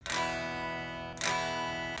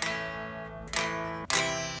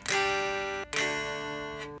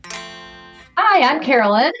I'm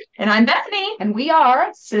Carolyn, And I'm Bethany. and we are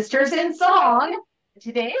Sisters in Song.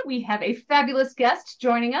 Today we have a fabulous guest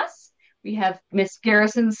joining us. We have Miss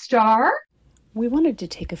Garrison Starr. We wanted to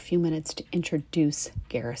take a few minutes to introduce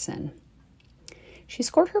Garrison. She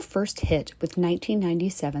scored her first hit with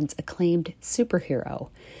 1997's acclaimed Superhero,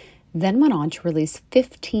 then went on to release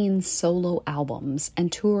 15 solo albums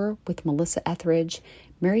and tour with Melissa Etheridge,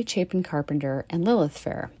 Mary Chapin Carpenter, and Lilith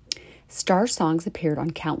Fair. Starr's songs appeared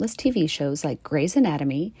on countless TV shows like Grey's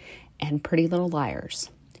Anatomy and Pretty Little Liars.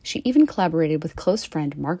 She even collaborated with close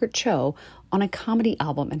friend Margaret Cho on a comedy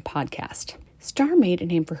album and podcast. Starr made a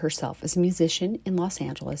name for herself as a musician in Los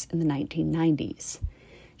Angeles in the 1990s.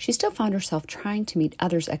 She still found herself trying to meet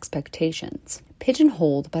others' expectations.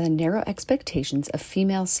 Pigeonholed by the narrow expectations of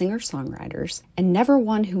female singer-songwriters, and never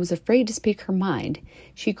one who was afraid to speak her mind,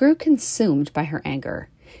 she grew consumed by her anger.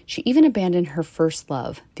 She even abandoned her first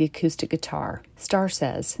love, the acoustic guitar. Starr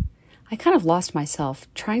says, "I kind of lost myself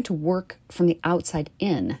trying to work from the outside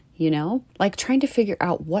in, like trying to figure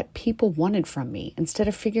out what people wanted from me instead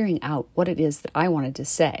of figuring out what it is that I wanted to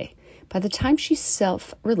say." By the time she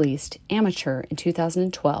self-released Amateur in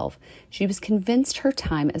 2012, she was convinced her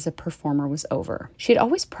time as a performer was over. She had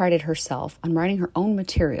always prided herself on writing her own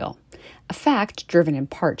material, a fact driven in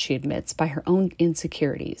part, she admits, by her own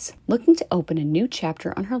insecurities. Looking to open a new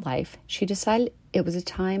chapter on her life, she decided it was a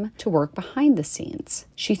time to work behind the scenes.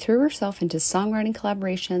 She threw herself into songwriting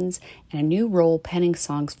collaborations and a new role penning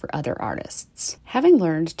songs for other artists. Having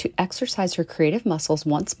learned to exercise her creative muscles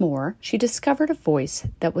once more, she discovered a voice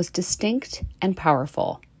that was distinct and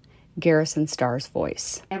powerful. Garrison Starr's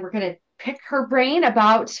voice. And we're going to pick her brain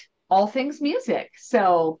about all things music.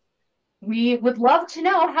 So we would love to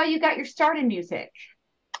know how you got your start in music.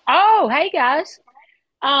 Oh, hey guys.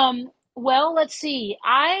 Well, let's see.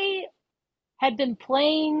 I had been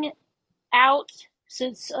playing out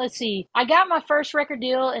since, I got my first record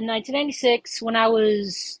deal in 1996 when I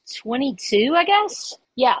was 22, I guess.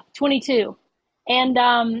 Yeah, 22. And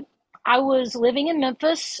I was living in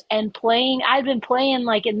Memphis and playing. I'd been playing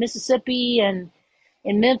like in Mississippi and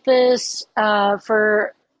in Memphis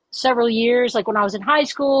for several years, like when I was in high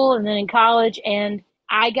school and then in college. And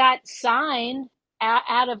I got signed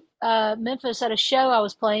out of Memphis at a show I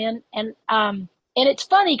was playing. And it's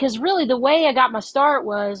funny because really the way I got my start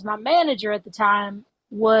was my manager at the time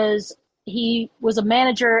he was a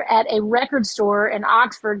manager at a record store in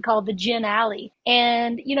Oxford called the Gin Alley.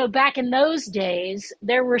 And, back in those days,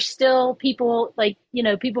 there were still people like,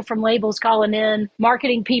 people from labels calling in,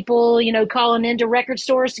 marketing people, calling into record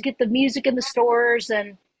stores to get the music in the stores.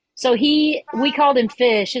 And so we called him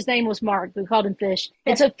Fish. His name was Mark. We called him Fish.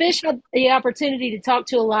 And so Fish had the opportunity to talk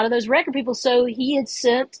to a lot of those record people. So he had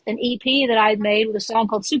sent an EP that I had made with a song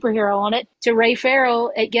called Superhero on it to Ray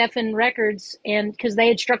Farrell at Geffen Records. And because they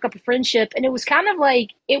had struck up a friendship. And it was kind of like,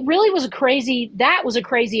 it really was that was a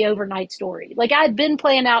crazy overnight story. Like I had been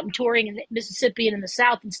playing out and touring in Mississippi and in the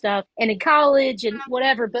South and stuff and in college and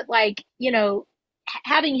whatever. But like,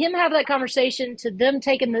 having him have that conversation to them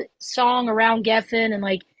taking the song around Geffen and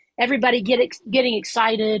like, everybody getting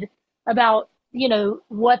excited about,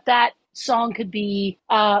 what that song could be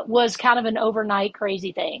was kind of an overnight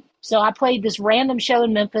crazy thing. So I played this random show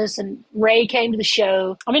in Memphis and Ray came to the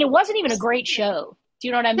show. I mean, it wasn't even a great show. Do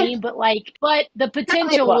you know what I mean? But the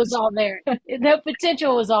potential was all there. The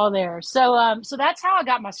potential was all there. So that's how I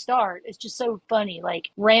got my start. It's just so funny,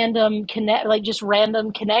 like just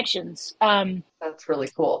random connections. That's really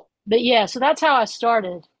cool. But yeah, so that's how I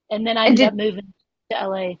started. And then I ended up moving to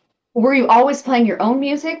LA. Were you always playing your own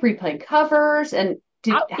music? Were you playing covers? And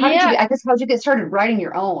how'd you get started writing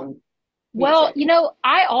your own Well, music?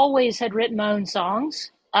 I always had written my own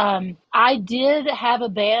songs. I did have a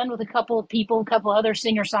band with a couple other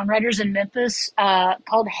singer-songwriters in Memphis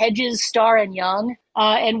called Hedges, Starr, and Young.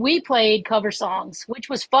 And we played cover songs, which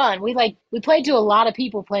was fun. We played to a lot of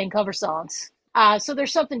people playing cover songs. So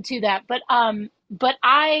there's something to that. But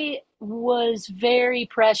I was very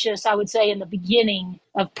precious, I would say, in the beginning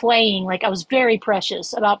of playing. Like I was very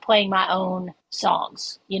precious about playing my own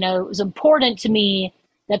songs. It was important to me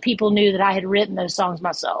that people knew that I had written those songs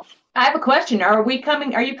myself. I have a question. Are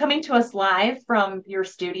you coming to us live from your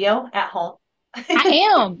studio at home? I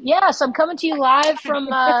am. Yes, I'm coming to you live from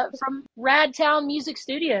Radtown Music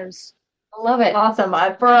Studios. I love it. Awesome.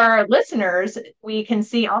 For our listeners, we can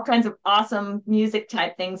see all kinds of awesome music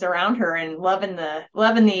type things around her and loving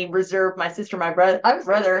the reserve. My sister, my brother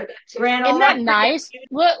ran all Isn't that nice?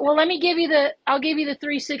 Well, I'll give you the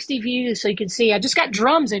 360 view so you can see. I just got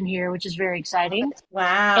drums in here, which is very exciting.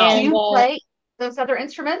 Wow. Do And you play those other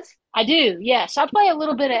instruments? I do, yes. I play a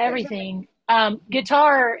little bit of everything.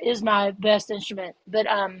 Guitar is my best instrument, but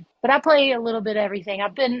I play a little bit of everything.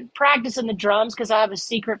 I've been practicing the drums because I have a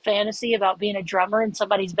secret fantasy about being a drummer in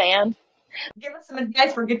somebody's band. Give us some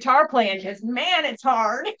advice for guitar playing because man, it's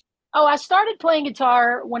hard. Oh, I started playing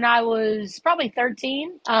guitar when I was probably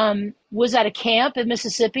 13. Was at a camp in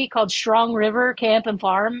Mississippi called Strong River Camp and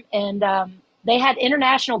Farm, and they had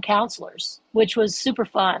international counselors, which was super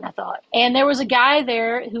fun, I thought. And there was a guy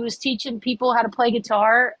there who was teaching people how to play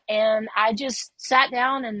guitar, and I just sat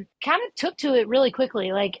down and kind of took to it really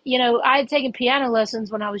quickly. Like, I had taken piano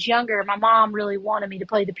lessons when I was younger. My mom really wanted me to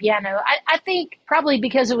play the piano. I think probably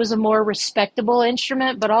because it was a more respectable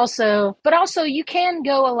instrument, but also you can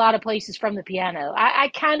go a lot of places from the piano.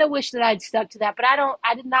 I kind of wish that I'd stuck to that, but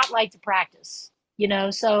I did not like to practice.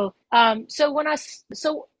 So when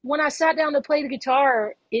I sat down to play the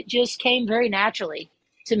guitar, it just came very naturally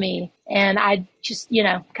to me, and I just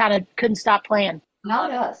kind of couldn't stop playing.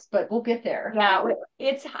 Not us, but we'll get there. Yeah,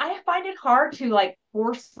 I find it hard to like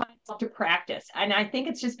force myself to practice. And I think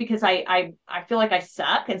it's just because I feel like I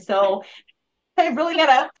suck. And so I really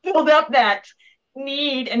gotta build up that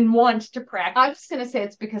need and want to practice. I was just going to say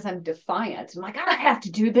it's because I'm defiant. I'm like, I have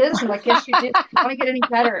to do this. And I guess you did. I want to get any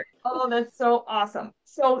better. Oh, that's so awesome.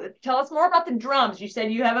 So tell us more about the drums. You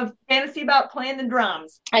said you have a fantasy about playing the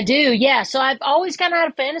drums. I do, yeah. So I've always kind of had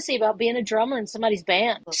a fantasy about being a drummer in somebody's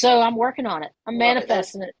band. So I'm working on it. I'm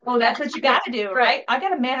manifesting it. Oh, that's what you got to do, right? I got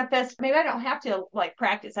to manifest. Maybe I don't have to like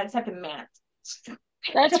practice. I just have to manifest.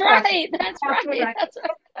 That's right. That's right. That's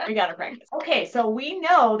right. We got to practice. Okay, so we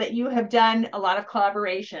know that you have done a lot of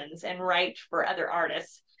collaborations and write for other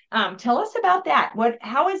artists. Tell us about that.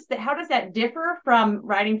 How does that differ from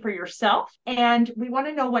writing for yourself? And we want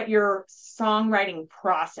to know what your songwriting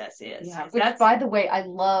process is. Yeah, which, by the way, I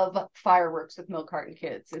love Fireworks with Milk Carton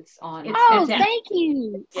Kids. It's on. Oh, thank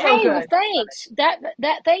you. So hey, good. well, thanks.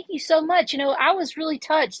 Thank you so much. I was really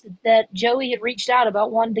touched that Joey had reached out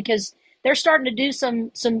about one because they're starting to do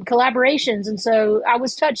some collaborations, and so I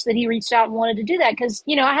was touched that he reached out and wanted to do that because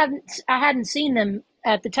I hadn't seen them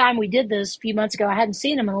at the time we did this a few months ago. I hadn't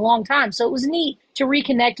seen them in a long time, so it was neat to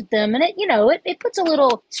reconnect with them, and it puts a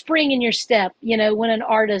little spring in your step, when an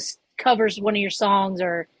artist covers one of your songs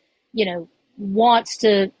or wants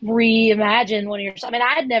to reimagine one of your songs. I mean,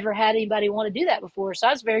 I had never had anybody want to do that before, so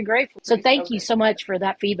I was very grateful. So thank you so much for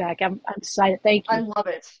that feedback. I'm excited. Thank you. I love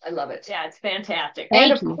it. I love it. Yeah, it's fantastic.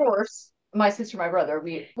 And of course, my sister, my brother,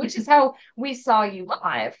 which is how we saw you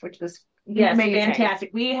live, which was amazing.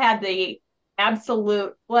 Fantastic. We had the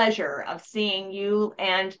absolute pleasure of seeing you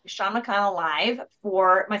and Sean McConnell live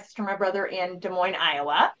for my sister, my brother in Des Moines,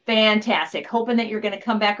 Iowa. Fantastic. Hoping that you're going to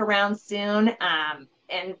come back around soon.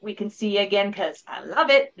 And we can see you again because I love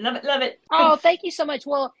it, love it, love it. Oh, thank you so much.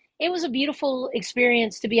 Well, it was a beautiful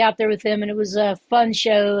experience to be out there with them, and it was a fun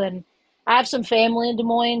show. And I have some family in Des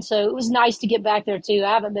Moines, so it was nice to get back there too.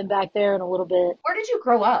 I haven't been back there in a little bit. Where did you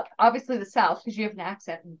grow up? Obviously the South, because you have an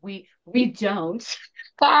accent. We don't.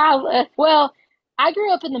 Well, I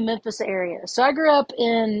grew up in the Memphis area. So I grew up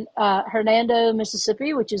in Hernando,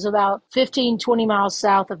 Mississippi, which is about 15, 20 miles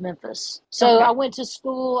south of Memphis. So okay. I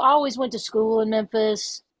always went to school in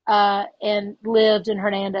Memphis and lived in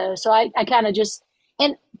Hernando. So I kind of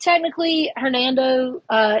and technically Hernando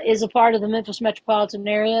is a part of the Memphis metropolitan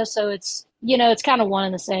area. So it's kind of one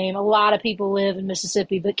and the same. A lot of people live in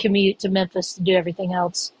Mississippi but commute to Memphis to do everything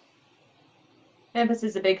else. Memphis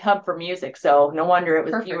is a big hub for music, so no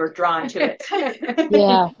wonder you were drawn to it.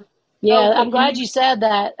 Yeah. Okay. I'm glad you said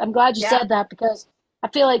that. I'm glad you said that because I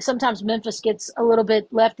feel like sometimes Memphis gets a little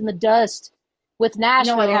bit left in the dust with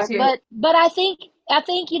Nashville. But I think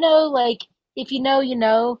like if you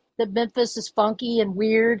know that Memphis is funky and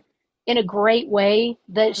weird in a great way,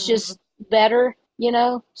 that's just better.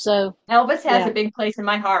 So Elvis has a big place in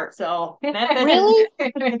my heart. So Memphis really,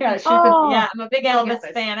 I'm a big Elvis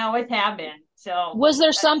fan. I always have been. So was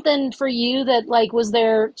there something for you that was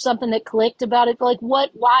there something that clicked about it? Like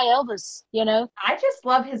why Elvis? I just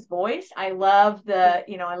love his voice. I love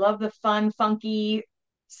I love the fun, funky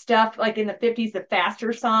stuff like in the 50s, the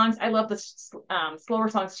faster songs. I love the slower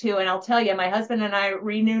songs too. And I'll tell you, my husband and I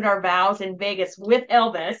renewed our vows in Vegas with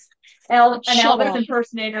Elvis. An Elvis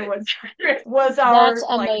impersonator was our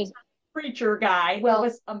preacher guy. Well, it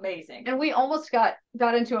was amazing. And we almost got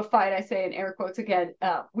into a fight. I say in air quotes again.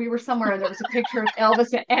 We were somewhere and there was a picture of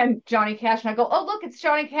Elvis and Johnny Cash. And I go, oh, look, it's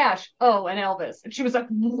Johnny Cash. Oh, and Elvis. And she was like,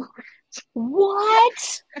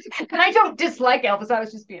 what? And I don't dislike Elvis. I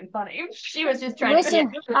was just being funny. She was just trying to.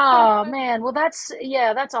 Oh, man. Well, that's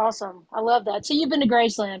awesome. I love that. So you've been to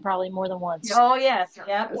Graceland probably more than once. Oh, yes.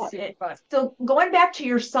 Yep. So going back to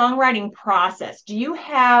your songwriting process, do you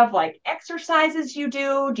have like exercises you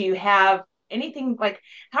do? Do you have anything like,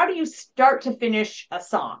 how do you start to finish a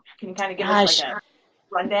song? Can you kind of give us like Gosh, a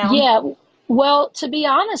rundown? yeah. Well, to be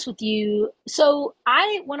honest with you, so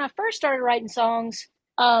when I first started writing songs,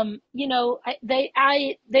 they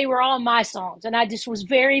were all my songs, and I just was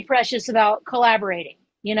very precious about collaborating.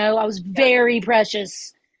 I was Yeah. very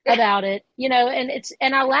precious about it.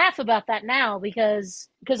 And I laugh about that now because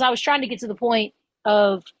I was trying to get to the point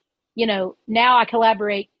of, now I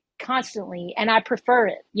collaborate constantly and I prefer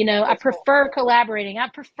it. I That's cool. prefer collaborating. I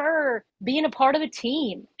prefer being a part of a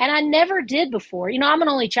team. And I never did before. I'm an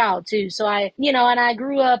only child too. So and I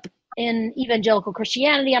grew up in evangelical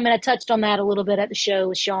Christianity. I mean, I touched on that a little bit at the show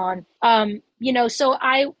with Sean. So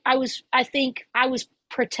I think I was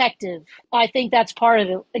protective. I think that's part of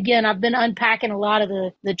it. Again, I've been unpacking a lot of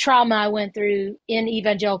the trauma I went through in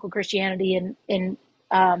evangelical Christianity and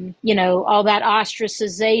all that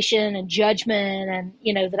ostracization and judgment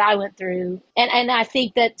and, that I went through. And I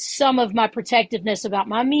think that some of my protectiveness about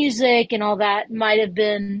my music and all that might have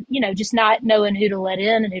been, just not knowing who to let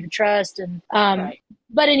in and who to trust. And, Right.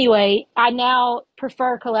 but anyway, I now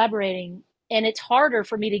prefer collaborating, and it's harder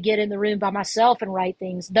for me to get in the room by myself and write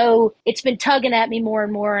things, though it's been tugging at me more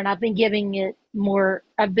and more, and I've been giving it more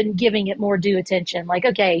due attention. Like,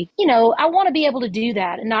 okay, I want to be able to do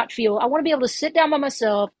that and not feel, I want to be able to sit down by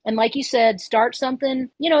myself and, like you said, start something,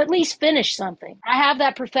 at least finish something. I have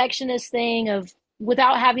that perfectionist thing of,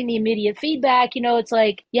 without having the immediate feedback, it's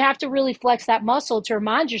like you have to really flex that muscle to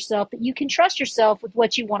remind yourself that you can trust yourself with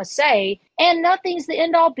what you want to say, and nothing's the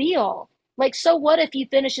end all be all. Like, so what if you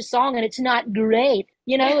finish a song and it's not great?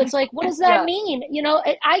 It's like, what does that Yeah. mean?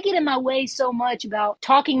 I get in my way so much about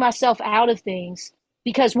talking myself out of things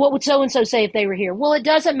because what would so and so say if they were here? Well, it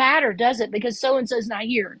doesn't matter, does it? Because so and so's not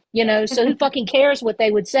here. So who fucking cares what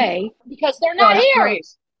they would say because they're No, not that's here? great.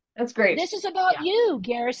 That's great. This is about Yeah. you,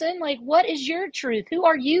 Garrison. Like, what is your truth? Who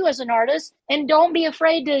are you as an artist? And don't be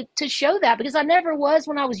afraid to show that, because I never was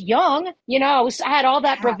when I was young. I had all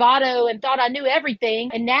that Yeah. bravado and thought I knew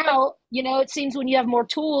everything. And now, it seems when you have more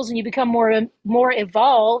tools and you become more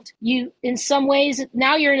evolved, you, in some ways,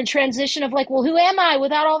 now you're in a transition of like, well, who am I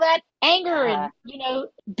without all that anger and,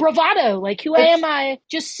 bravado? Like, who am It's I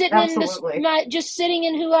just sitting in absolutely. just sitting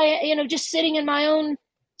in who I, just sitting in my own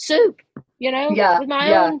soup, Yeah. with my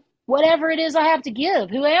Yeah. own whatever it is I have to give.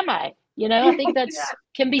 Who am I? I think Yeah. that's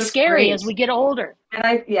can be That's scary great. as we get older. And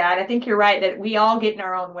I think you're right that we all get in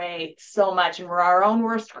our own way so much, and we're our own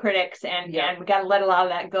worst critics, and Yeah. and we got to let a lot of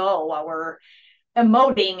that go while we're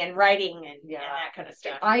emoting and writing and Yeah. that kind of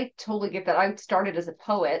stuff. I totally get that. I started as a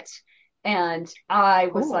poet, and I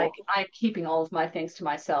was like, Cool. I'm keeping all of my things to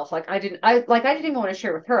myself. I didn't even want to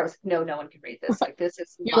share with her. I was like, no one can read this. Like, this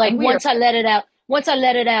is You're not, like, and we are once I let it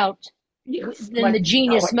out, then like, the no,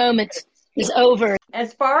 genius I moment is over.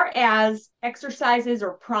 As far as exercises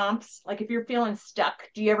or prompts, like if you're feeling stuck,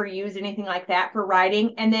 do you ever use anything like that for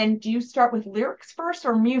writing? And then do you start with lyrics first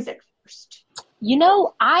or music first?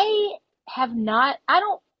 I have not. I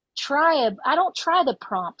don't try the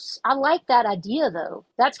prompts. I like that idea though.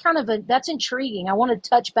 That's intriguing. I want to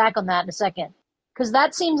touch back on that in a second because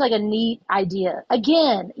that seems like a neat idea.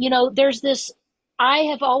 Again, there's this. I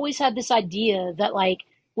have always had this idea that, like,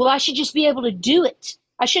 well, I should just be able to do it.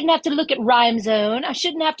 I shouldn't have to look at Rhyme Zone. I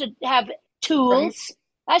shouldn't have to have right. tools.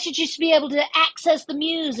 I should just be able to access the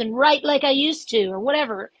muse and write like I used to, or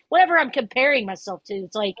whatever I'm comparing myself to.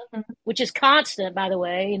 It's like, which is constant, by the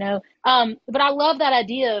way. But I love that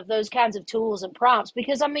idea of those kinds of tools and prompts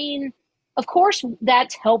because, I mean, of course,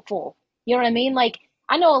 that's helpful. You know what I mean? Like,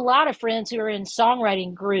 I know a lot of friends who are in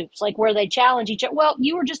songwriting groups, like where they challenge each other. Well,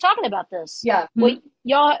 you were just talking about this. Yeah. Well,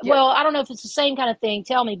 y'all, Yeah. well, I don't know if it's the same kind of thing.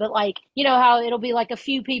 Tell me, but like, how it'll be like a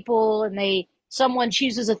few people and someone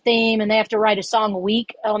chooses a theme and they have to write a song a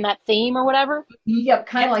week on that theme or whatever. Yep.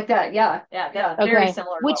 Kind of Yep. like that. Yeah. Yeah, Yeah. that's very Okay.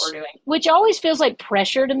 similar to what Which we're doing. which always feels like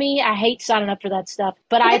pressure to me. I hate signing up for that stuff.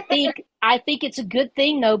 But I think it's a good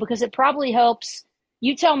thing though, because it probably helps.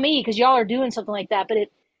 You tell me, because y'all are doing something like that, but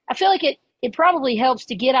I feel like it probably helps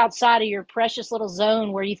to get outside of your precious little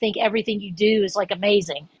zone where you think everything you do is like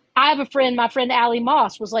amazing. I have a friend, my friend Allie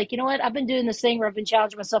Moss was like, you know what? I've been doing this thing where I've been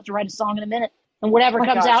challenging myself to write a song in a minute, and Oh whatever my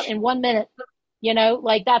comes out gosh. in 1 minute,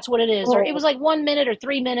 like that's what it is. Or it Oh, was like 1 minute or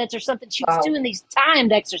 3 minutes or something. She was wow. doing these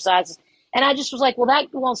timed exercises. And I just was like, well, that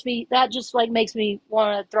just like makes me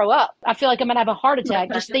want to throw up. I feel like I'm going to have a heart attack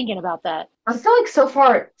just thinking about that. I feel like so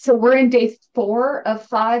far, so we're in day 4 of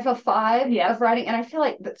 5 of 5 Yeah. of writing, and I feel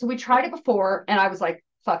like so we tried it before, and I was like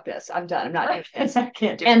fuck this. I'm done. I'm not doing this. I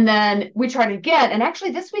can't do it. And then we tried again. And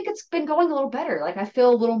actually this week it's been going a little better. Like I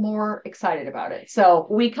feel a little more excited about it. So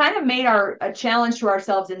We kind of made a challenge to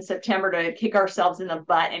ourselves in September to kick ourselves in the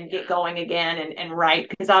butt and get going again and write.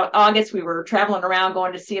 Because August we were traveling around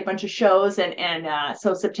going to see a bunch of shows, and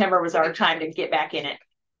so September was our time to get back in it.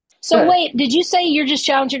 So good. wait, did you say you're just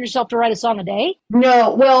challenging yourself to write a song a day?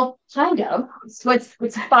 No, well, kind of. So it's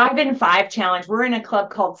 5 and 5 challenge. We're in a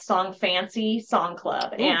club called Song Fancy Song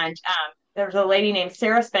Club, Ooh. and there's a lady named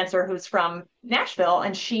Sarah Spencer who's from Nashville,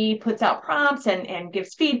 and she puts out prompts and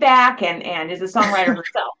gives feedback and is a songwriter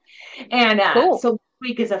herself. And Cool. so this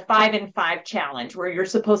week is a 5 and 5 challenge where you're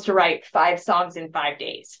supposed to write 5 songs in 5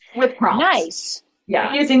 days. With prompts. Nice.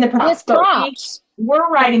 Yeah. Using the prompts. With prompts. We're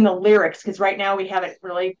writing the lyrics because right now we haven't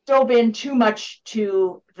really dove in too much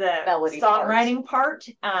to the Melody songwriting part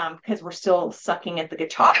because we're still sucking at the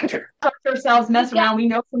guitar. Trust ourselves, mess You got- around. We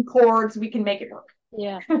know some chords. We can make it work.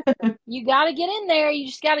 Yeah. You got to get in there. You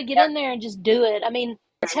just got to get Yep. in there and just do it. I mean,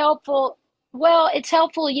 it's helpful. Well, it's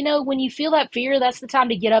helpful, when you feel that fear, that's the time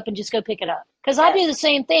to get up and just go pick it up. Because I do the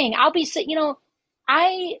same thing. I'll be sitting,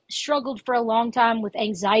 I struggled for a long time with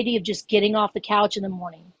anxiety of just getting off the couch in the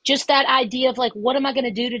morning. Just that idea of like, what am I going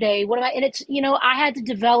to do today? And it's, I had to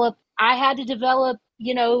develop,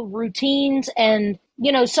 routines. And,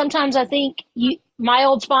 sometimes I think my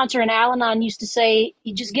old sponsor in Al-Anon used to say,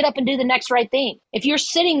 you just get up and do the next right thing. If you're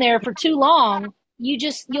sitting there for too long,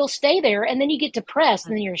 you'll stay there, and then you get depressed,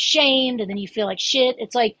 and then you're ashamed, and then you feel like shit.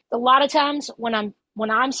 It's like a lot of times when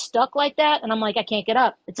I'm stuck like that and I'm like, I can't get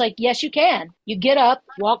up. It's like, yes, you can. You get up,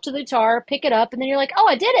 walk to the guitar, pick it up, and then you're like, oh,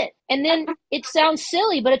 I did it. And then it sounds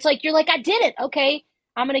silly, but it's like, you're like, I did it. Okay.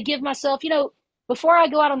 I'm going to give myself, before I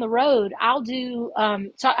go out on the road, I'll do,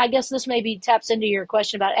 so I guess this maybe taps into your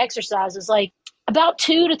question about exercises. Like about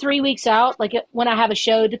 2 to 3 weeks out, like when I have a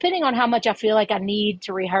show, depending on how much I feel like I need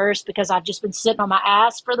to rehearse because I've just been sitting on my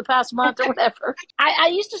ass for the past month or whatever. I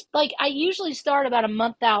usually start about a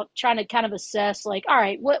month out trying to kind of assess like, all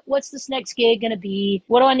right, what's this next gig going to be?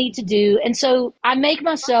 What do I need to do? And so I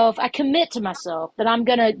commit to myself that I'm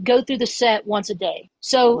going to go through the set once a day.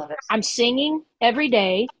 So I'm singing every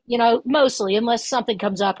day, mostly unless something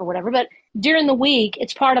comes up or whatever. But during the week,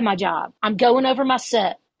 it's part of my job. I'm going over my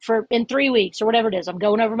set in 3 weeks or whatever it is. I'm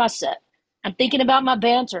going over my set. I'm thinking about my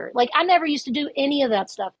banter. Like I never used to do any of that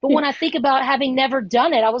stuff. But when I think about having never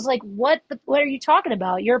done it, I was like, what are you talking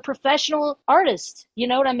about? You're a professional artist. You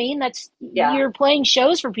know what I mean? You're playing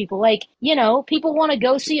shows for people. Like, people want to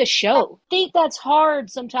go see a show. I think that's hard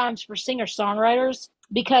sometimes for singer-songwriters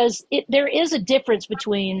because there is a difference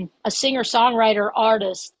between a singer-songwriter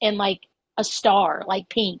artist and like a star like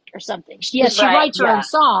Pink or something. Yes, she writes her own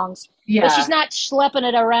songs, but she's not schlepping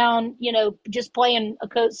it around, just playing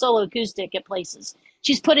a solo acoustic at places.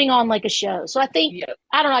 She's putting on like a show. So I think,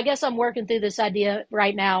 I don't know, I guess I'm working through this idea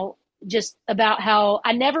right now just about how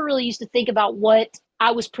I never really used to think about what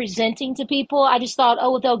I was presenting to people. I just thought,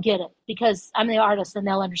 oh, well, they'll get it because I'm the artist and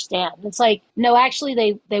they'll understand. It's like, no,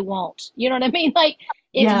 actually they won't. You know what I mean? Like,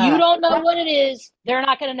 if you don't know what it is, they're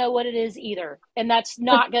not going to know what it is either. And that's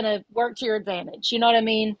not going to work to your advantage. You know what I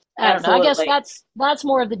mean? I don't know. I guess that's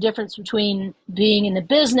more of the difference between being in the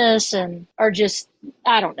business or just,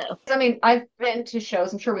 I don't know. I mean, I've been to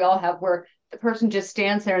shows, I'm sure we all have, where the person just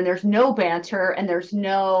stands there and there's no banter and there's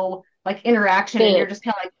no like interaction. And you're just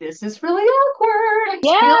kind of like, this is really awkward.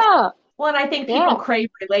 Yeah. Well, and I think people crave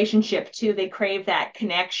relationship too. They crave that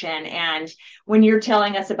connection. And when you're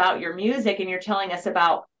telling us about your music and you're telling us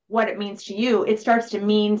about what it means to you, it starts to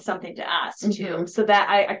mean something to us too. Mm-hmm. So that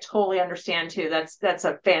I totally understand too. That's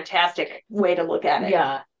a fantastic way to look at it.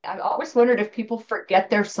 Yeah. I've always wondered if people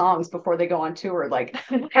forget their songs before they go on tour. Like,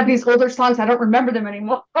 have these older songs, I don't remember them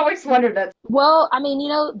anymore. I always wondered that. Well, I mean,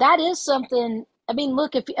 that is something. I mean,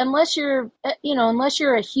 look, unless you're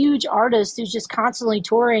a huge artist who's just constantly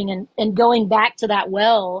touring and going back to that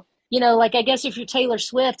like I guess if you're Taylor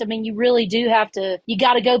Swift, I mean, you really do you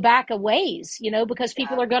got to go back a ways, because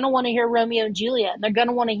people are going to want to hear Romeo and Juliet and they're going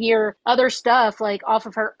to want to hear other stuff like off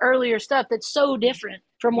of her earlier stuff that's so different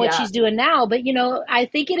from what she's doing now. But, I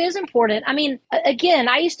think it is important. I mean, again,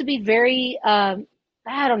 I used to be very, I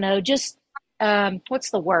don't know, just,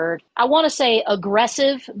 what's the word? I want to say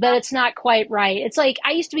aggressive, but it's not quite right. It's like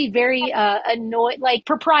I used to be very annoyed, like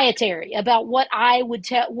proprietary about what I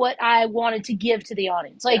wanted to give to the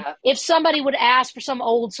audience. Like if somebody would ask for some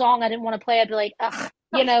old song I didn't want to play, I'd be like, ugh,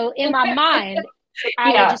 in my mind,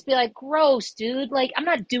 I would just be like, gross, dude. Like I'm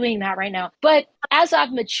not doing that right now. But as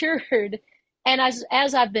I've matured and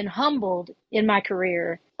as I've been humbled in my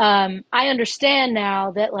career, I understand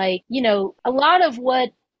now that like, a lot of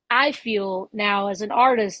what I feel now as an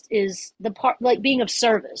artist is the part, like being of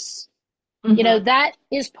service. Mm-hmm. That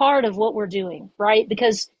is part of what we're doing, right?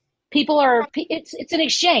 Because it's an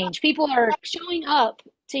exchange. People are showing up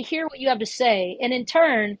to hear what you have to say, and in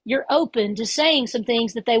turn you're open to saying some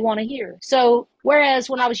things that they want to hear. So whereas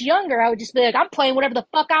when I was younger, I would just be like, I'm playing whatever the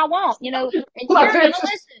fuck I want, and Love you're gonna it.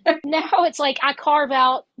 listen. Now it's like I carve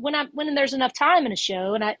out when there's enough time in a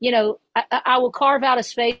show, and I will carve out a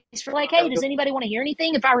space for, like, hey, does anybody want to hear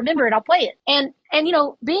anything? If I remember it, I'll play it. And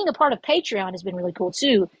being a part of Patreon has been really cool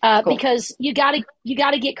too, Cool. because you got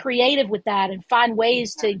to get creative with that and find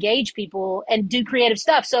ways to engage people and do creative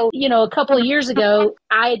stuff. So a couple of years ago,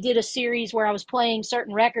 I did a series where I was playing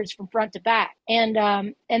certain records from front to back, and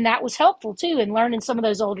that was helpful too in learning some of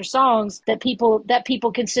those older songs that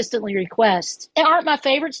people consistently request. They aren't my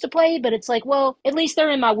favorites to play, but it's like, well, at least they're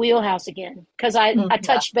in my wheelhouse again because I Yeah.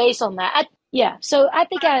 touched base on that. Yeah, so I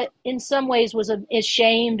think I, in some ways, was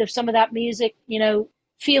ashamed of some of that music,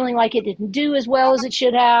 feeling like it didn't do as well as it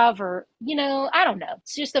should have, or, I don't know.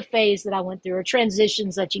 It's just a phase that I went through, or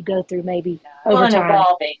transitions that you go through maybe Well, over and time.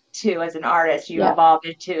 evolving too as an artist, you Yeah, evolved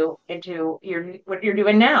into what you're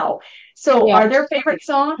doing now. So, yeah. are there favorite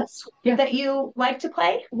songs Yeah. that you like to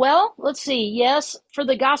play? Well, let's see. Yes, for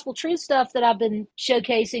the gospel truth stuff that I've been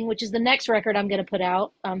showcasing, which is the next record I'm going to put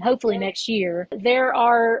out, hopefully next year, there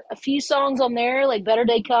are a few songs on there like Better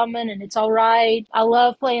Day Coming and It's All Right. I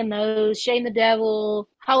love playing those. Shame the Devil,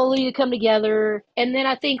 Hallelujah Come Together. And then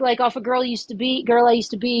I think like off of Girl I Used to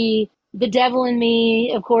Be, The Devil in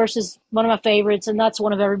Me, of course, is one of my favorites, and that's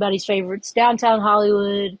one of everybody's favorites. Downtown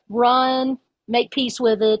Hollywood, Run, Make Peace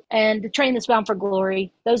with It, and The Train That's Bound for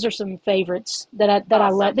Glory. Those are some favorites that I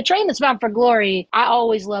Awesome. love. The Train That's Bound for Glory, I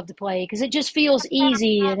always love to play because it just feels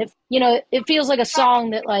easy, and it feels like a song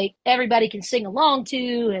that like everybody can sing along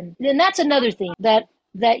to, and that's another thing that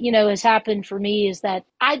has happened for me is that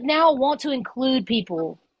I now want to include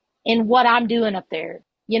people in what I'm doing up there.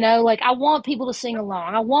 Like I want people to sing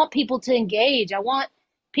along. I want people to engage. I want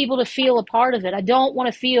people to feel a part of it. I don't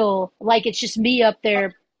want to feel like it's just me up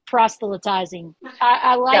there proselytizing.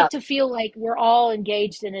 I Yeah. like to feel like we're all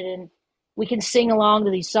engaged in it and we can sing along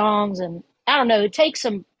to these songs. And I don't know, it takes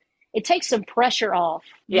some pressure off.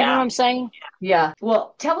 You know what Yeah. I'm saying? Yeah.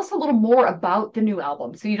 Well, Tell us a little more about the new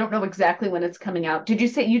album. So you don't know exactly when it's coming out. You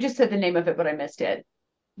just said the name of it, but I missed it.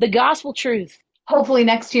 The gospel truth. Hopefully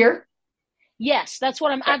next year. Yes, that's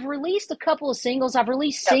what I've released a couple of singles. I've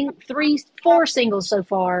released Yep. four singles so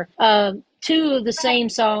far. Two of the same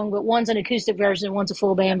song, but one's an acoustic version and one's a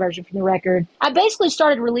full band version from the record. I basically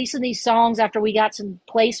started releasing these songs after we got some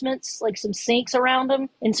placements, like some syncs around them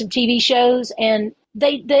in some TV shows, and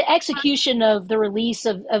the execution of the release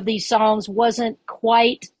of these songs wasn't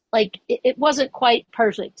quite like it wasn't quite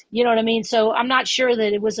perfect. You know what I mean? So I'm not sure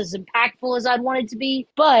that it was as impactful as I'd wanted to be,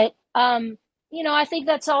 but I think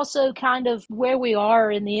that's also kind of where we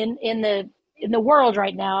are in the world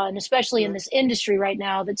right now, and especially in this industry right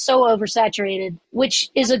now that's so oversaturated, which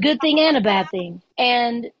is a good thing and a bad thing.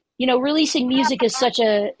 And releasing music is such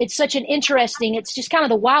an interesting. It's just kind of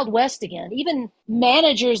the Wild West again. Even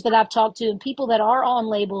managers that I've talked to and people that are on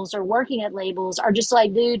labels or working at labels are just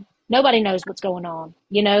like, dude, nobody knows what's going on.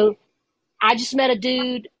 I just met a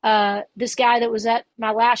dude, this guy that was at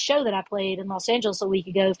my last show that I played in Los Angeles a week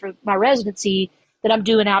ago for my residency that I'm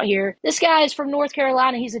doing out here. This guy is from North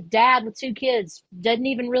Carolina. He's a dad with two kids. Doesn't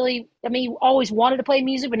even really, I mean, always wanted to play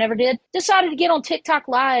music, but never did. Decided to get on TikTok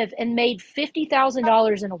Live and made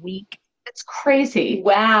 $50,000 in a week. It's crazy.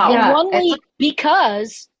 wow. In Yeah. one week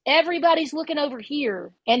because everybody's looking over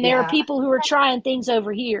here and there are Yeah. people who are trying things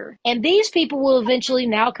over here. And these people will eventually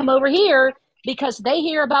now come over here because they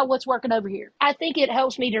hear about what's working over here. I think it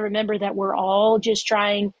helps me to remember that we're all just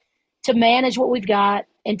trying to manage what we've got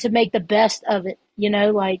and to make the best of it.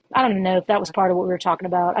 Like, I don't know if that was part of what we were talking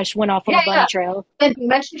about. I just went off on Yeah. a bunny Yeah. trail. And you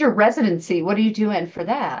mentioned your residency. What are you doing for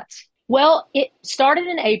that? Well, it started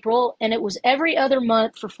in April and it was every other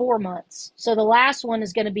month for 4 months. So the last one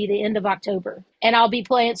is going to be the end of October. And I'll be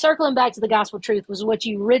circling back to the gospel truth was what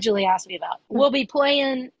you originally asked me about. We'll be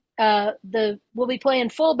playing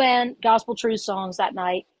full band gospel truth songs that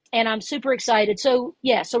night. And I'm super excited. So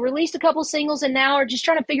yeah, so released a couple singles and now are just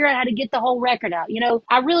trying to figure out how to get the whole record out.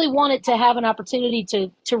 I really wanted to have an opportunity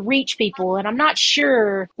to reach people. And I'm not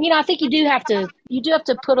sure, I think you do have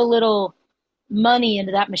to put a little money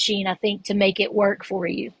into that machine, I think, to make it work for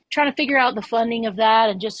you. Trying to figure out the funding of that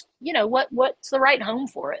and just, what's the right home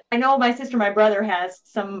for it. I know my sister, my brother has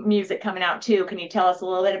some music coming out too. Can you tell us a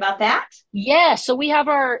little bit about that? Yeah, so we have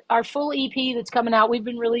our full EP that's coming out. We've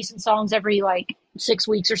been releasing songs every like 6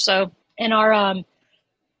 weeks or so. And our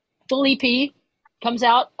full EP comes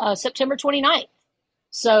out September 29th.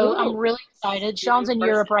 So I'm Ooh. really excited. Sean's in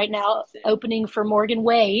Europe right now, opening for Morgan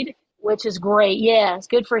Wade, which is great. Yeah, it's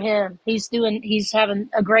good for him. He's having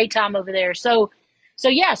a great time over there. So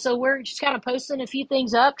we're just kind of posting a few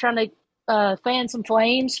things up, trying to fan some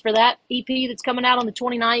flames for that EP that's coming out on the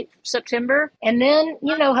 29th of September. And then,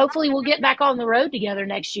 hopefully we'll get back on the road together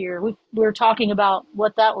next year. We're talking about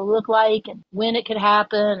what that will look like and when it could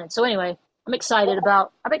happen. And so anyway, I'm excited.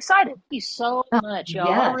 Thank you so much,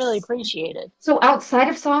 y'all. I really Yes. appreciate it. So outside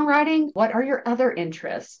of songwriting, what are your other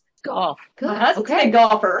interests? Golf. Good. My husband's a Okay. big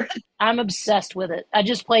golfer. I'm obsessed with it. I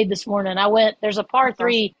just played this morning. There's a par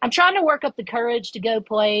three. I'm trying to work up the courage to go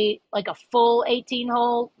play like a full 18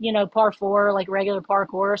 hole, par four, like regular par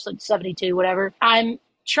course, like 72, whatever. I'm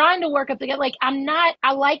trying to work up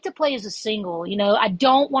I like to play as a single, I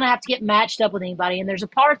don't want to have to get matched up with anybody. And there's a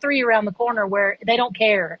par three around the corner where they don't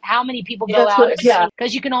care how many people go That's out what, yeah.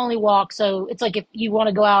 because you can only walk. So it's like if you want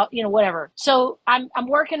to go out, whatever. So I'm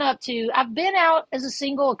working up to, I've been out as a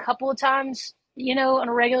single a couple of times, on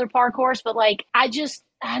a regular par course, but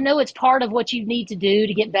I know it's part of what you need to do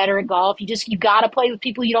to get better at golf. You got to play with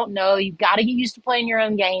people you don't know. You got to get used to playing your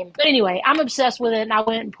own game. But anyway, I'm obsessed with it, and I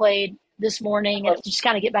went and played this morning and just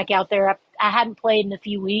kind of get back out there. I hadn't played in a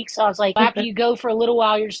few weeks. So I was like, after you go for a little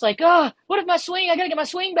while, you're just like, oh, what if my swing? I got to get my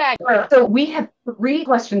swing back. So we have 3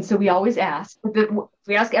 questions. So we always ask.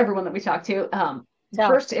 We ask everyone that we talk to.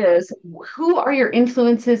 First is, who are your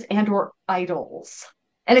influences and or idols?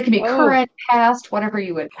 And it can be current, past, whatever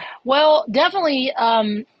you would. Well, definitely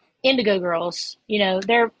Indigo Girls.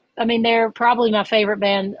 They're probably my favorite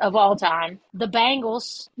band of all time. The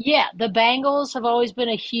Bangles. Yeah, the Bangles have always been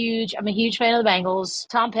I'm a huge fan of the Bangles.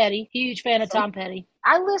 Tom Petty, huge fan of Tom Petty.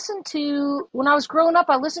 When I was growing up,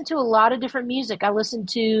 I listened to a lot of different music. I listened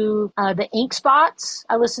to the Ink Spots.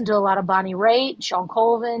 I listened to a lot of Bonnie Raitt, Sean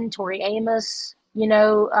Colvin, Tori Amos,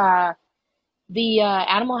 the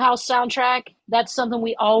Animal House soundtrack. That's something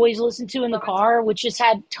we always listened to in the car, which just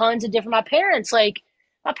had tons of different. My parents like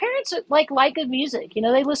good music.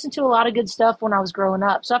 They listened to a lot of good stuff when I was growing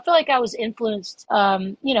up. So I feel like I was influenced,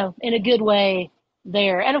 in a good way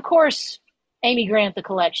there. And of course, Amy Grant, The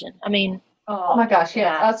Collection. Oh my gosh,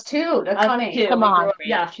 yeah, us too. That's funny. Too. Come on.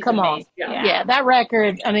 Yeah, she's Come amazing. on. Yeah, that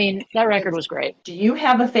record was great. Do you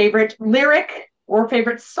have a favorite lyric or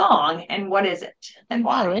favorite song, and what is it and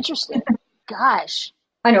why? Oh, interesting. Gosh.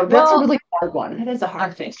 I know, that's a really hard one. It is a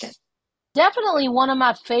hard thing. Definitely one of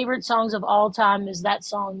my favorite songs of all time is that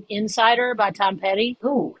song Insider by Tom Petty.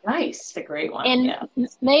 Oh, nice. It's a great one. And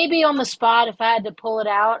maybe on the spot, if I had to pull it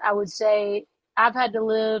out, I would say I've had to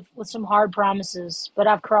live with some hard promises, but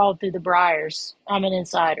I've crawled through the briars. I'm an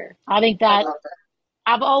insider. I think that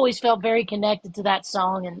I've always felt very connected to that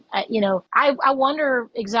song. And, I wonder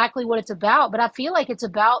exactly what it's about, but I feel like it's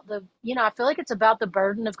about the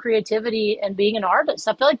burden of creativity and being an artist.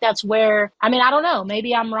 I feel like that's where, I don't know,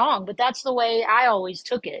 maybe I'm wrong, but that's the way I always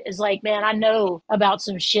took it, is like, man, I know about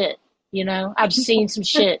some shit, I've seen some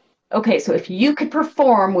shit. Okay, so if you could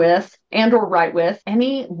perform with and or write with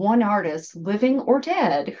any one artist, living or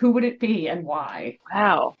dead, who would it be and why?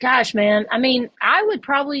 Wow. Gosh, man. I would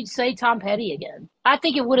probably say Tom Petty again. I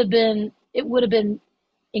think it would have been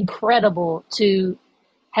incredible to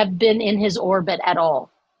have been in his orbit at all,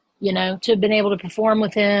 to have been able to perform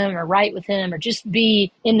with him or write with him or just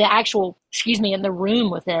be in the room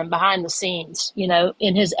with him behind the scenes,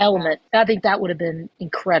 in his element. I think that would have been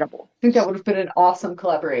incredible. I think that would have been an awesome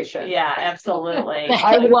collaboration. Yeah, absolutely.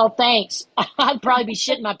 Well, thanks. I'd probably be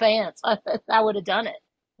shitting my pants. I would have done it.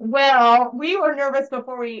 Well, we were nervous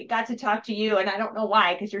before we got to talk to you, and I don't know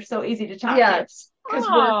why, because you're so easy to talk to. Because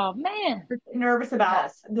man, we're nervous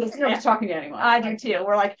about this. Nervous talking to anyone. I do too.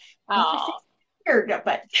 We're like,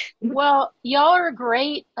 but well, y'all are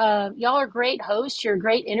great hosts. You're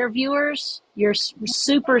great interviewers. You're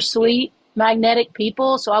super sweet, magnetic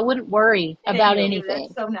people. So I wouldn't worry about anything.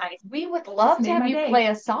 That's so nice. We would love to have you play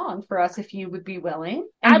a song for us if you would be willing.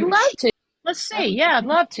 I'd love to. Let's see. Yeah, I'd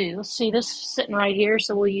love to. Let's see. This is sitting right here,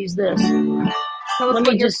 so we'll use this. Tell us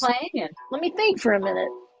what you're playing. Let me think for a minute.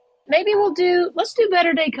 Maybe let's do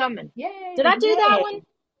Better Day Coming. Yay. Did I do that one?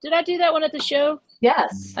 Did I do that one at the show?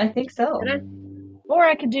 Yes, I think so. Or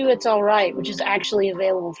I could do It's All Right, which is actually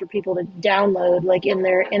available for people to download, like in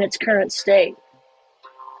its current state.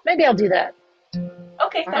 Maybe I'll do that.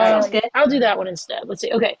 Okay, that sounds good. I'll do that one instead. Let's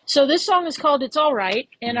see. Okay, so this song is called "It's All Right,"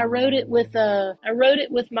 and I wrote it with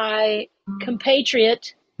my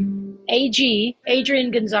compatriot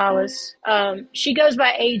Adrienne Gonzalez. She goes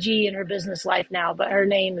by AG in her business life now, but her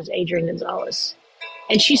name is Adrienne Gonzalez,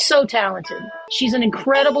 and she's so talented. She's an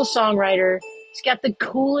incredible songwriter. She's got the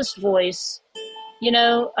coolest voice.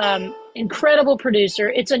 incredible producer.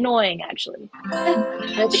 It's annoying actually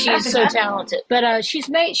that she's so talented, but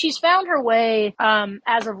she's found her way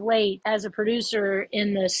as of late as a producer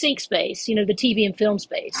in the sync space, the TV and film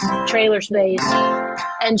space, trailer space,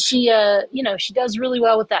 and she she does really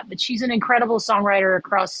well with that. But she's an incredible songwriter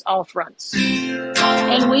across all fronts.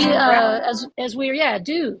 And we as we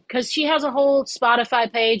do, because she has a whole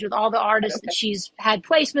Spotify page with all the artists that she's had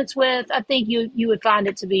placements with. I think you would find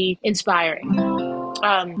it to be inspiring.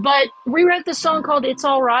 But we wrote this song called "It's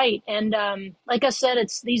All Right," and like I said,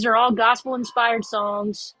 these are all gospel inspired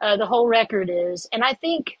songs. The whole record is, and I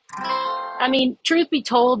think, truth be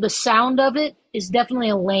told, the sound of it is definitely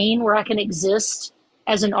a lane where I can exist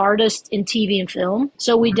as an artist in TV and film.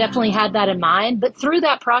 So we definitely had that in mind. But through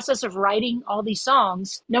that process of writing all these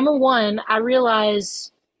songs, number one, I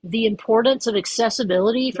realized the importance of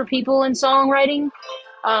accessibility for people in songwriting.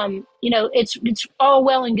 It's all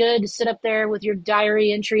well and good to sit up there with your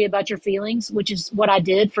diary entry about your feelings, which is what I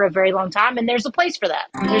did for a very long time. And there's a place for that.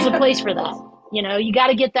 You got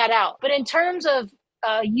to get that out. But in terms of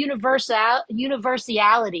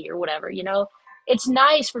universality or whatever, it's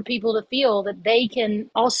nice for people to feel that they can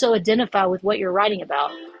also identify with what you're writing about.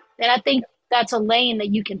 And I think that's a lane that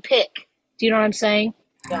you can pick. Do you know what I'm saying?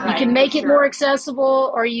 Yeah, you can make it more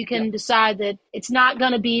accessible, or you can decide that it's not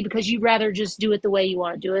going to be, because you'd rather just do it the way you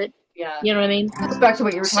want to do it. Yeah. You know what I mean? That's back to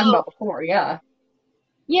what you were talking about before. Yeah.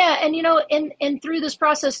 Yeah. And, and through this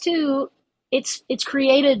process too, it's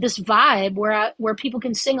created this vibe where people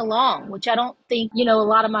can sing along, which I don't think, a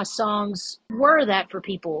lot of my songs were that for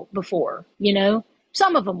people before,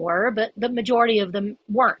 some of them were, but the majority of them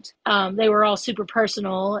weren't. They were all super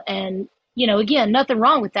personal, and, again, nothing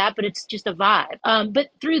wrong with that, but it's just a vibe. But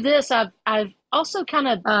through this, I've also kind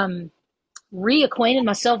of, reacquainted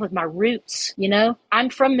myself with my roots. I'm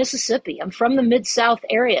from Mississippi. I'm from the Mid-South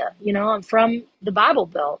area. I'm from the Bible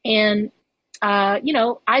Belt, and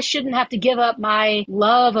I shouldn't have to give up my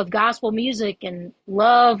love of gospel music and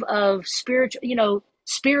love of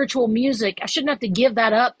spiritual music. I shouldn't have to give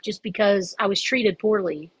that up just because I was treated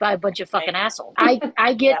poorly by a bunch of fucking assholes.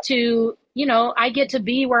 I get to, I get to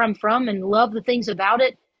be where I'm from and love the things about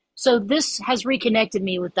it. So this has reconnected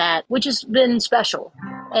me with that, which has been special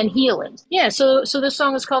and healing. Yeah. So this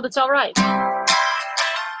song is called "It's All Right." Does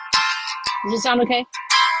it sound okay?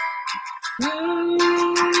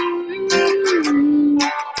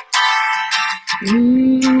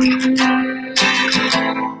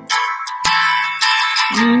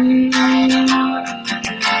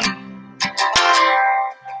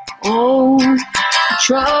 Oh,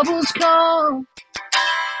 troubles come.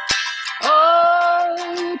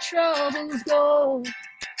 Oh, troubles go.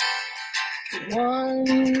 One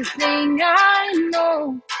thing I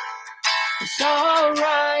know, it's all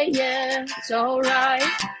right, yeah, it's all right.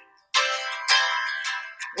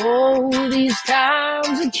 Oh, these times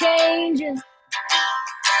are changing.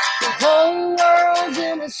 The whole world's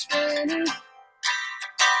in a spin.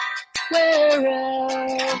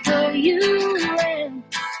 Wherever you land,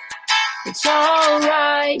 it's all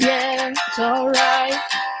right, yeah, it's all right.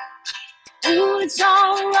 Ooh, it's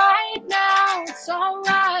all right now, it's all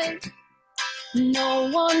right. No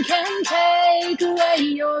one can take away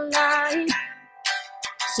your light.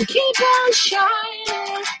 So keep on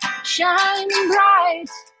shining, shining bright.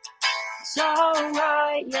 It's all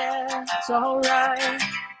right, yeah, it's all right.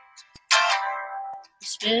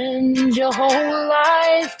 Spend your whole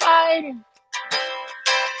life fighting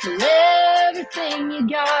for everything you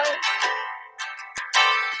got,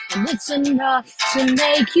 and it's enough to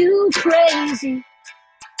make you crazy.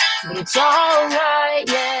 But it's all right,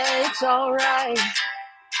 yeah, it's all right.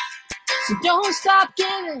 So don't stop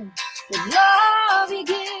giving the love you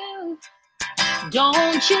give.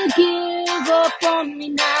 Don't you give up on me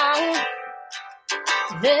now.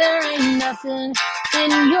 There ain't nothing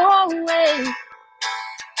in your way.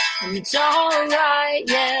 And it's all right,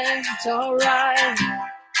 yeah, it's all right.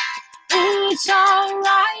 Ooh, it's all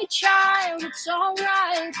right, child, it's all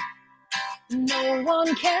right. No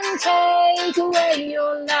one can take away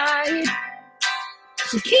your light.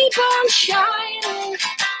 So keep on shining,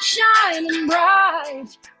 shining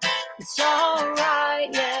bright. It's all right,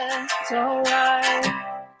 yeah, it's all right.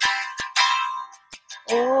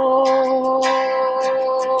 Oh,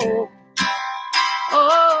 oh, oh, oh.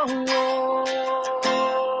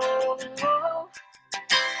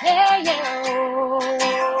 Hey, yeah, oh,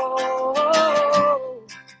 oh,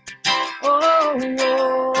 oh,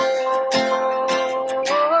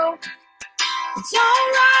 oh. It's all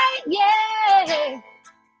right, yeah.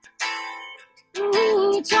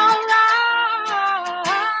 Ooh, it's all right.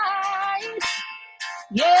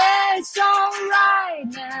 Yeah, it's all right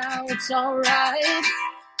now. It's all right.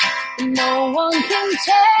 No one can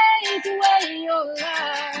take away your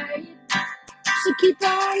light. So keep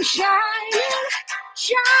on shining,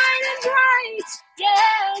 shining bright.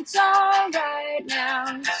 Yeah, it's alright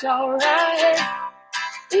now, it's alright.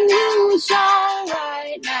 Ooh, it's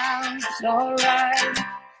alright now, it's alright.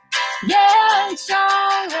 Yeah, it's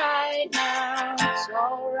alright now, it's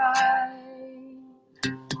alright.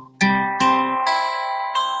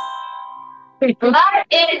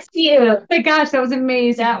 It's you. Oh my gosh, that was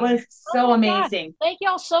amazing. That was so amazing. God. Thank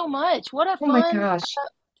y'all so much. What a fun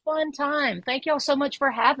time. Thank y'all so much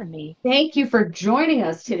for having me. Thank you for joining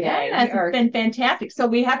us today. Yes, it's been fantastic. So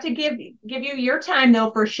we have to give you your time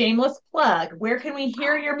though for shameless plug. Where can we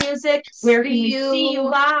hear your music? Where can we see you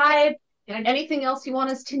live? And anything else you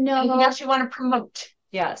want us to know? Anything else you want to promote?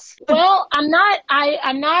 Yes. Well, I'm not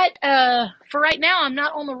for right now, I'm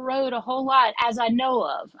not on the road a whole lot as I know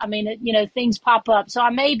of. I mean, things pop up. So I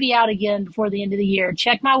may be out again before the end of the year.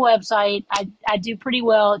 Check my website. I do pretty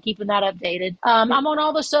well at keeping that updated. I'm on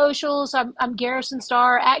all the socials. I'm Garrison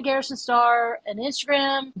Starr, at Garrison Starr on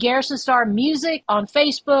Instagram, Garrison Starr Music on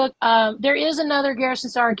Facebook. There is another Garrison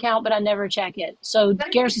Starr account, but I never check it. So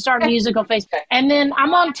Garrison Starr Music on Facebook. And then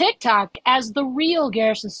I'm on TikTok as the real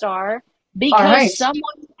Garrison Starr, because someone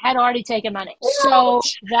had already taken my name. So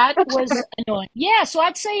that was annoying. Yeah, so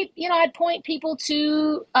I'd say, I'd point people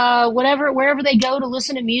to wherever they go to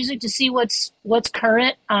listen to music to see what's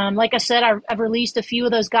current. Like I said, I've released a few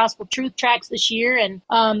of those gospel truth tracks this year, and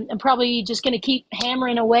I'm probably just going to keep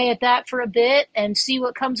hammering away at that for a bit and see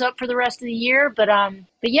what comes up for the rest of the year. But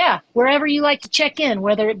yeah, wherever you like to check in,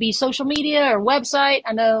 whether it be social media or website.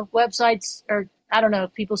 I know websites are, I don't know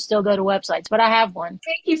if people still go to websites, but I have one.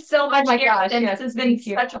 Thank you so much, Garrison. Yes, this has been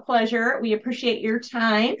such a pleasure. We appreciate your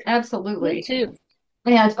time. Absolutely. Me too.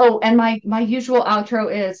 And my usual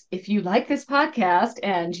outro is, if you like this podcast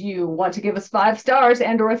and you want to give us 5 stars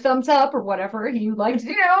and or a thumbs up or whatever you like to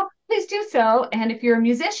do, please do so. And if you're a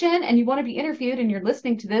musician and you want to be interviewed and you're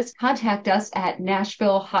listening to this, contact us at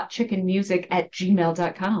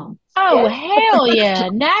NashvilleHotChickenMusic@gmail.com. Oh, hell yeah.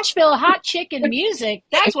 Nashville hot chicken music.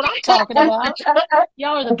 That's what I'm talking about.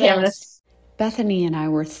 Y'all are the best. Bethany and I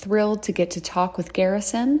were thrilled to get to talk with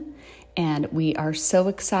Garrison, and we are so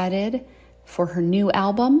excited for her new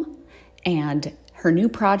album and her new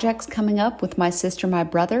projects coming up with My Sister, My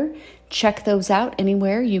Brother. Check those out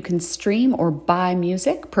anywhere you can stream or buy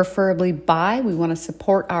music, preferably buy. We want to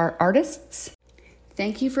support our artists.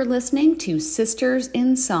 Thank you for listening to Sisters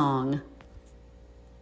in Song.